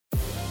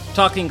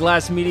Talking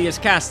Glass Media's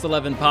Cast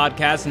 11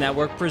 Podcast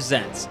Network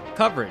presents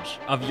coverage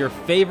of your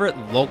favorite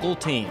local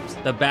teams,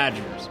 the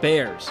Badgers,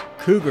 Bears,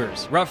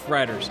 Cougars, Rough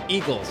Riders,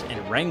 Eagles,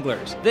 and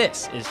Wranglers.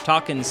 This is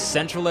Talking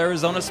Central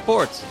Arizona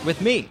Sports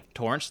with me,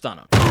 Torrance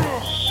Dunham.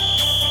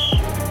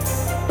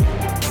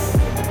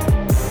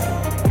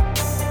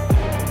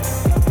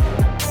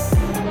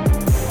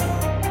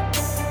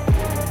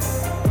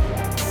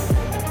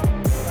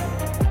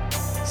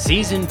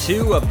 Season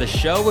 2 of the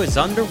show is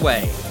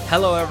underway.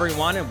 Hello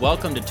everyone and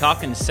welcome to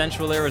Talking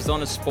Central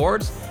Arizona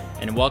Sports,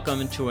 and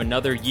welcome to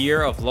another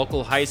year of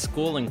local high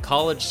school and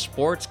college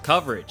sports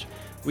coverage.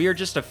 We are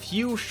just a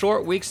few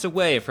short weeks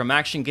away from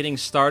action getting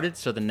started,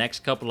 so the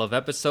next couple of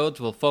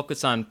episodes will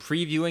focus on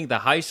previewing the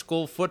high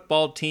school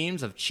football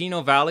teams of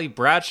Chino Valley,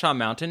 Bradshaw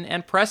Mountain,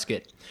 and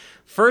Prescott.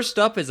 First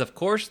up is of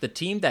course the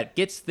team that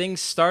gets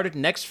things started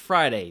next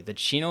Friday, the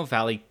Chino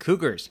Valley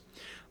Cougars.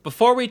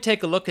 Before we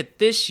take a look at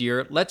this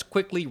year, let's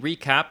quickly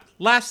recap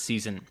last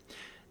season.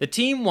 The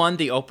team won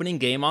the opening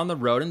game on the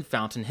road in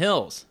Fountain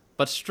Hills,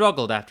 but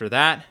struggled after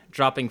that,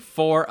 dropping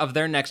 4 of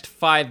their next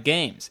 5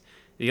 games.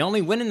 The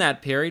only win in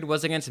that period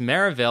was against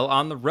Maryville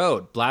on the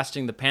road,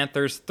 blasting the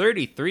Panthers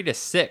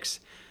 33-6.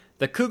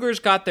 The Cougars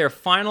got their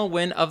final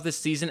win of the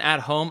season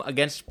at home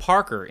against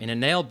Parker in a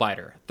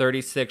nail-biter,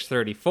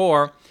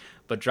 36-34,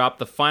 but dropped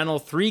the final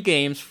 3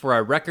 games for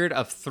a record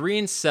of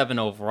 3-7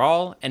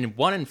 overall and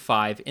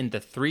 1-5 in the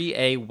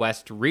 3A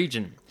West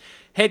region.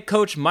 Head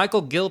coach Michael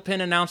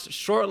Gilpin announced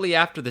shortly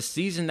after the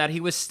season that he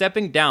was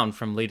stepping down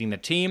from leading the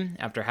team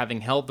after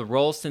having held the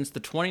role since the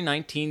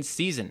 2019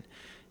 season.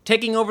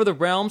 Taking over the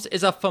realms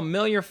is a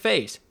familiar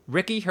face,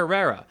 Ricky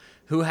Herrera,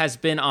 who has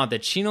been on the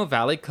Chino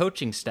Valley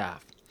coaching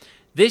staff.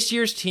 This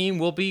year's team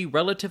will be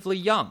relatively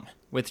young,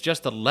 with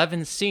just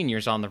 11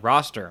 seniors on the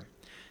roster.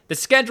 The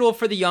schedule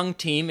for the young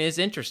team is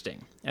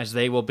interesting, as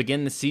they will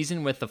begin the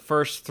season with the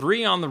first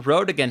 3 on the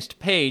road against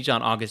Page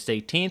on August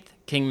 18th,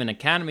 Kingman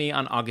Academy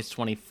on August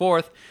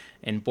 24th,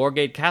 and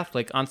Borgate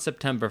Catholic on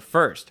September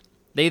 1st.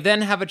 They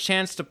then have a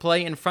chance to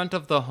play in front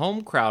of the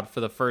home crowd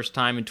for the first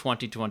time in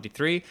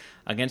 2023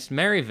 against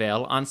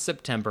Maryvale on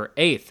September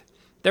 8th.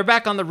 They're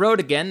back on the road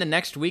again the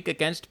next week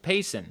against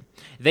Payson.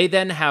 They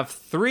then have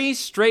 3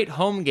 straight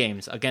home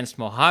games against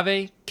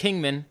Mojave,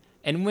 Kingman,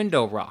 and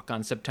Window Rock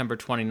on September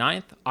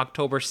 29th,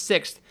 October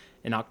 6th,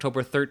 and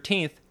October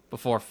 13th,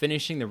 before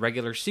finishing the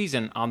regular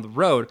season on the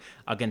road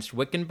against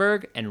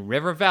Wickenburg and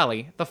River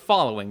Valley the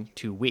following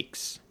 2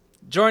 weeks.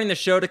 Joining the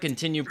show to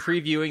continue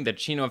previewing the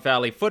Chino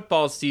Valley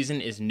football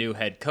season is new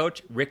head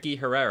coach Ricky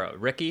Herrera.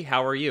 Ricky,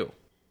 how are you?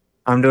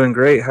 I'm doing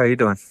great. How are you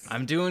doing?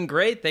 I'm doing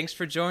great. Thanks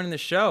for joining the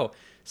show.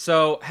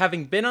 So,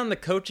 having been on the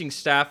coaching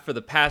staff for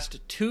the past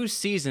 2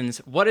 seasons,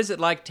 what is it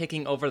like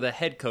taking over the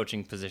head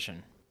coaching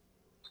position?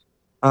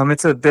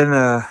 It's been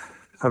a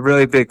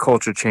really big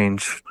culture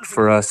change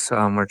for us.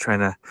 We're trying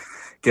to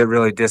get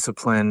really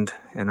disciplined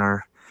and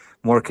are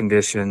more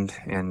conditioned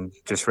and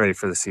just ready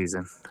for the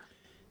season.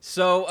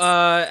 So,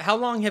 how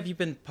long have you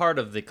been part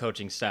of the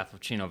coaching staff of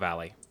Chino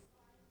Valley?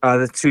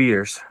 The 2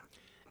 years.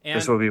 And,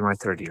 this will be my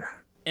 3rd year.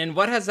 And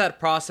what has that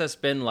process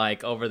been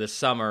like over the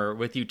summer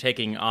with you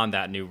taking on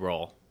that new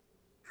role?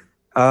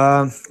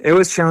 It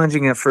was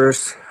challenging at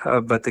first,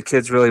 but the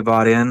kids really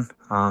bought in.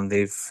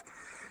 They've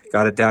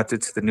got adapted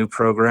to the new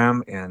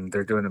program, and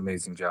they're doing an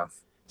amazing job.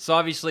 So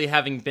obviously,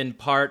 having been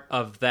part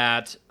of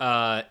that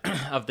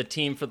of the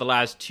team for the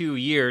last 2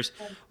 years,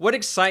 what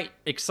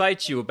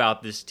excites you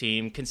about this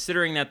team,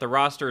 considering that the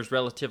roster is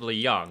relatively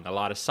young, a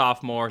lot of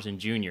sophomores and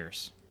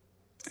juniors?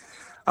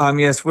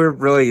 Yes, we're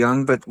really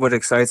young, but what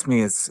excites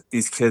me is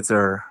these kids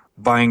are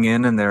buying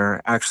in, and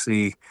they're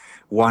actually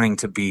wanting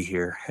to be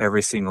here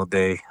every single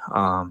day.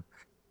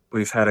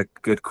 We've had a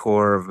good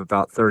core of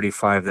about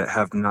 35 that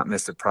have not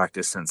missed a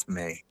practice since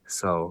May.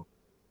 So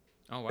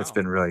It's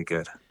been really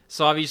good.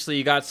 So obviously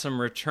you got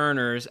some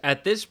returners.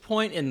 At this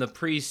point in the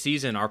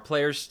preseason, are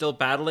players still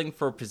battling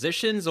for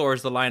positions, or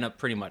is the lineup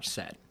pretty much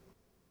set?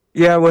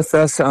 Yeah, with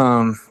us,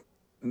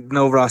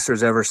 no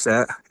roster's ever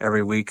set.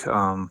 Every week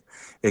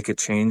it could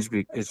change.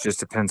 It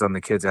just depends on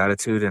the kids'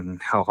 attitude and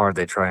how hard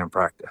they try and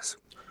practice.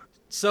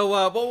 So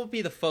what will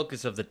be the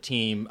focus of the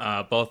team,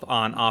 both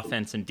on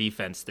offense and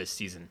defense this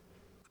season?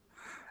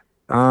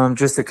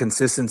 Just the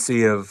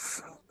consistency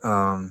of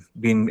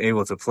being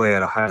able to play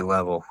at a high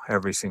level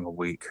every single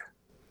week.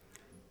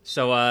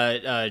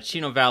 So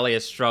Chino Valley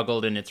has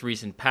struggled in its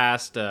recent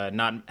past,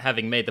 not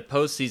having made the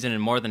postseason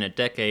in more than a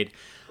decade.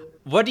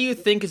 What do you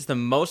think is the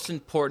most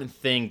important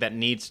thing that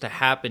needs to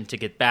happen to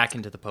get back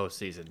into the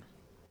postseason?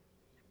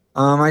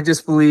 I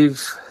just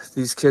believe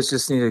these kids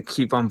just need to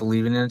keep on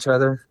believing in each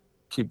other,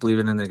 keep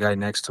believing in the guy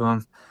next to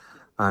them.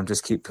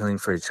 Just keep playing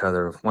for each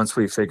other. Once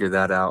we figure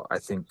that out, I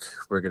think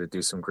we're going to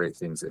do some great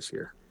things this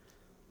year.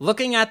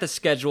 Looking at the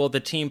schedule, the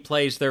team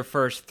plays their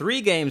first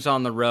 3 games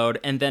on the road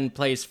and then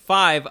plays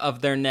 5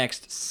 of their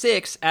next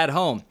 6 at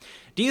home.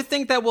 Do you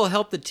think that will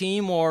help the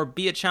team or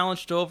be a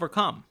challenge to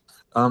overcome?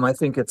 I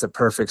think it's a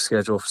perfect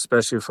schedule,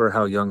 especially for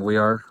how young we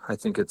are. I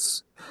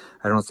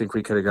don't think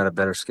we could have got a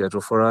better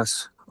schedule for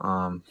us.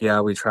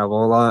 Yeah, we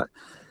travel a lot,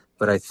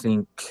 but I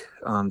think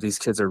these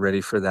kids are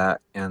ready for that,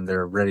 and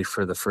they're ready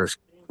for the first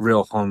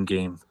real home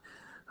game.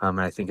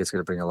 And I think it's going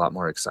to bring a lot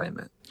more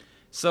excitement.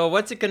 So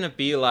what's it going to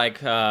be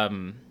like,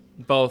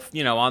 both,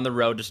 on the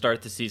road to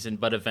start the season,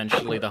 but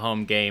eventually the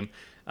home game,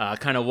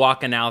 kind of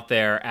walking out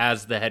there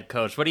as the head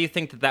coach? What do you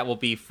think that will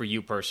be for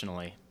you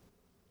personally?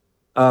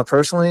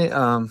 Personally,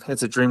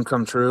 it's a dream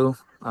come true.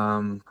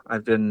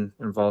 I've been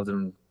involved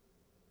in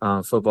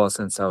football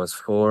since I was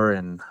 4,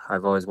 and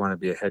I've always wanted to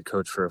be a head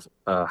coach for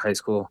high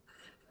school.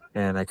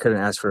 And I couldn't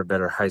ask for a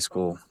better high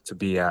school to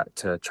be at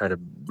to try to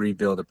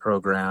rebuild a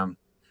program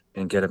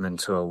and get them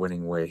into a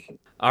winning way.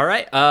 All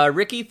right.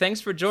 Ricky, thanks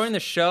for joining the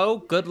show.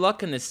 Good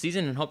luck in this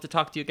season, and hope to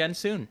talk to you again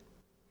soon.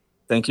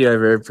 Thank you. I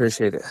very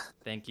appreciate it.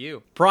 Thank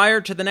you.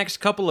 Prior to the next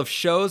couple of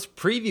shows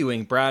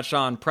previewing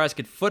Bradshaw and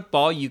Prescott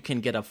football, you can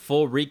get a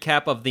full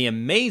recap of the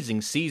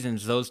amazing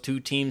seasons those two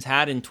teams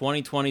had in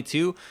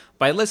 2022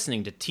 by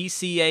listening to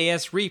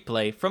TCAS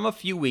Replay from a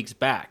few weeks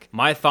back.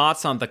 My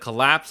thoughts on the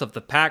collapse of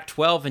the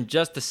Pac-12 in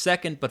just a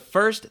second, but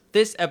first,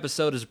 this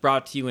episode is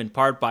brought to you in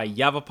part by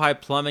Yavapai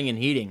Plumbing and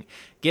Heating.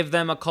 Give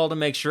them a call to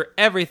make sure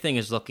everything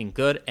is looking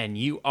good and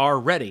you are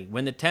ready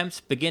when the temps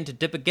begin to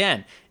dip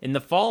again in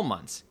the fall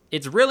months.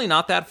 It's really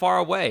not that far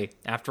away.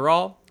 After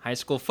all, high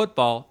school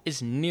football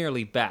is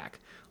nearly back.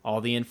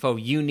 All the info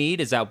you need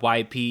is at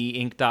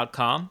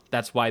ypeinc.com.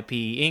 That's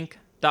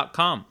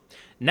ypeinc.com.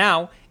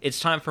 Now,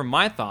 it's time for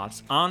my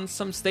thoughts on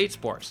some state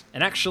sports.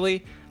 And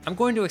actually, I'm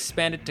going to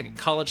expand it to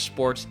college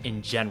sports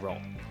in general.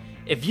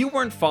 If you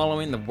weren't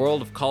following the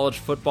world of college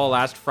football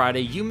last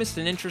Friday, you missed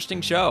an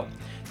interesting show.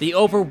 The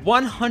over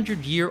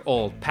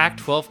 100-year-old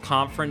Pac-12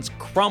 conference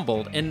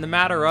crumbled in the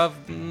matter of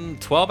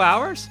 12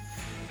 hours?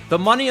 The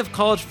money of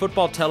college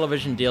football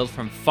television deals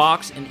from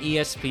Fox and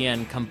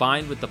ESPN,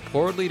 combined with the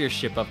poor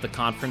leadership of the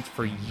conference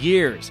for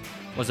years,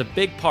 was a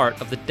big part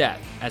of the death,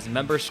 as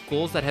member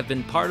schools that have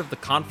been part of the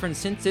conference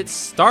since it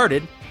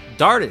started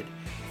darted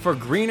for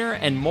greener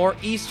and more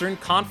eastern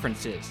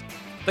conferences.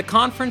 The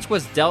conference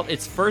was dealt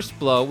its first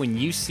blow when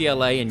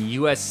UCLA and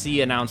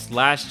USC announced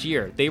last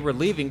year they were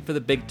leaving for the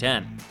Big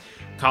Ten.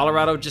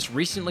 Colorado just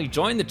recently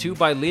joined the two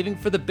by leaving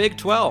for the Big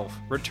 12,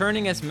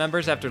 returning as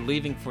members after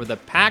leaving for the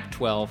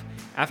Pac-12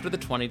 after the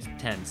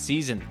 2010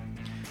 season.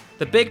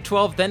 The Big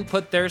 12 then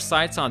put their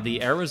sights on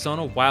the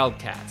Arizona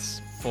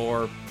Wildcats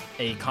for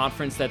a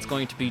conference that's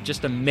going to be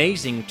just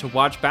amazing to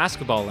watch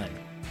basketball in.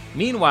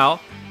 Meanwhile,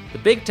 the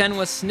Big 10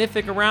 was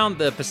sniffing around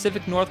the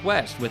Pacific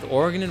Northwest with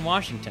Oregon and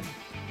Washington.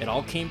 It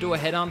all came to a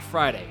head on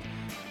Friday,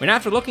 when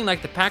after looking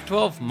like the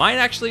Pac-12 might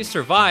actually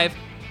survive,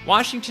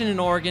 Washington and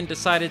Oregon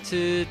decided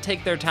to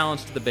take their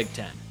talents to the Big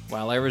Ten,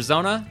 while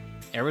Arizona,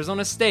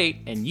 Arizona State,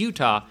 and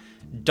Utah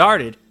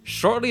darted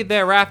shortly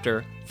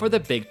thereafter for the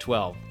Big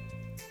 12.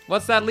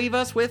 What's that leave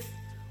us with?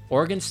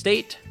 Oregon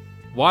State,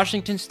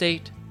 Washington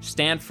State,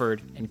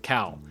 Stanford, and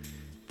Cal.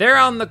 They're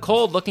out in the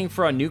cold looking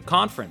for a new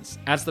conference,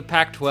 as the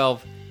Pac-12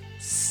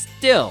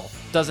 still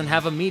doesn't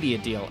have a media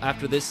deal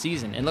after this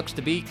season and looks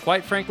to be,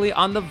 quite frankly,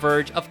 on the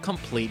verge of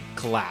complete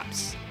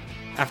collapse.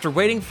 After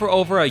waiting for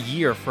over a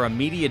year for a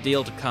media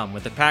deal to come,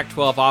 with the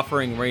Pac-12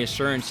 offering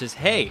reassurances,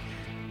 hey,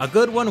 a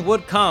good one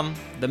would come,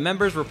 the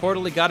members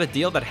reportedly got a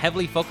deal that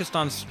heavily focused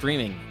on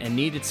streaming and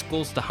needed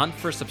schools to hunt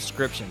for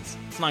subscriptions.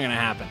 It's not going to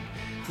happen.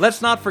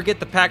 Let's not forget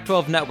the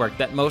Pac-12 network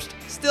that most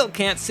still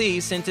can't see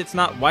since it's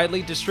not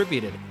widely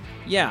distributed.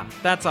 Yeah,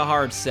 that's a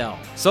hard sell.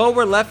 So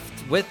we're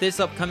left with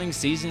this upcoming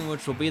season,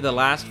 which will be the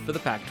last for the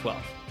Pac-12,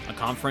 a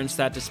conference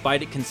that,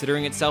 despite it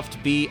considering itself to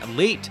be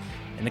elite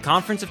in the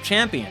Conference of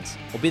Champions,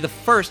 will be the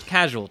first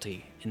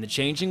casualty in the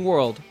changing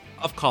world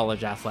of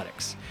college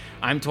athletics.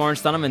 I'm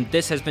Torrance Dunham, and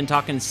this has been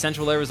Talking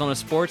Central Arizona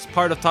Sports,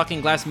 part of Talking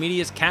Glass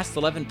Media's Cast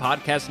 11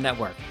 podcast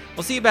network.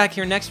 We'll see you back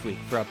here next week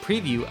for a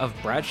preview of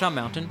Bradshaw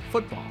Mountain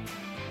football.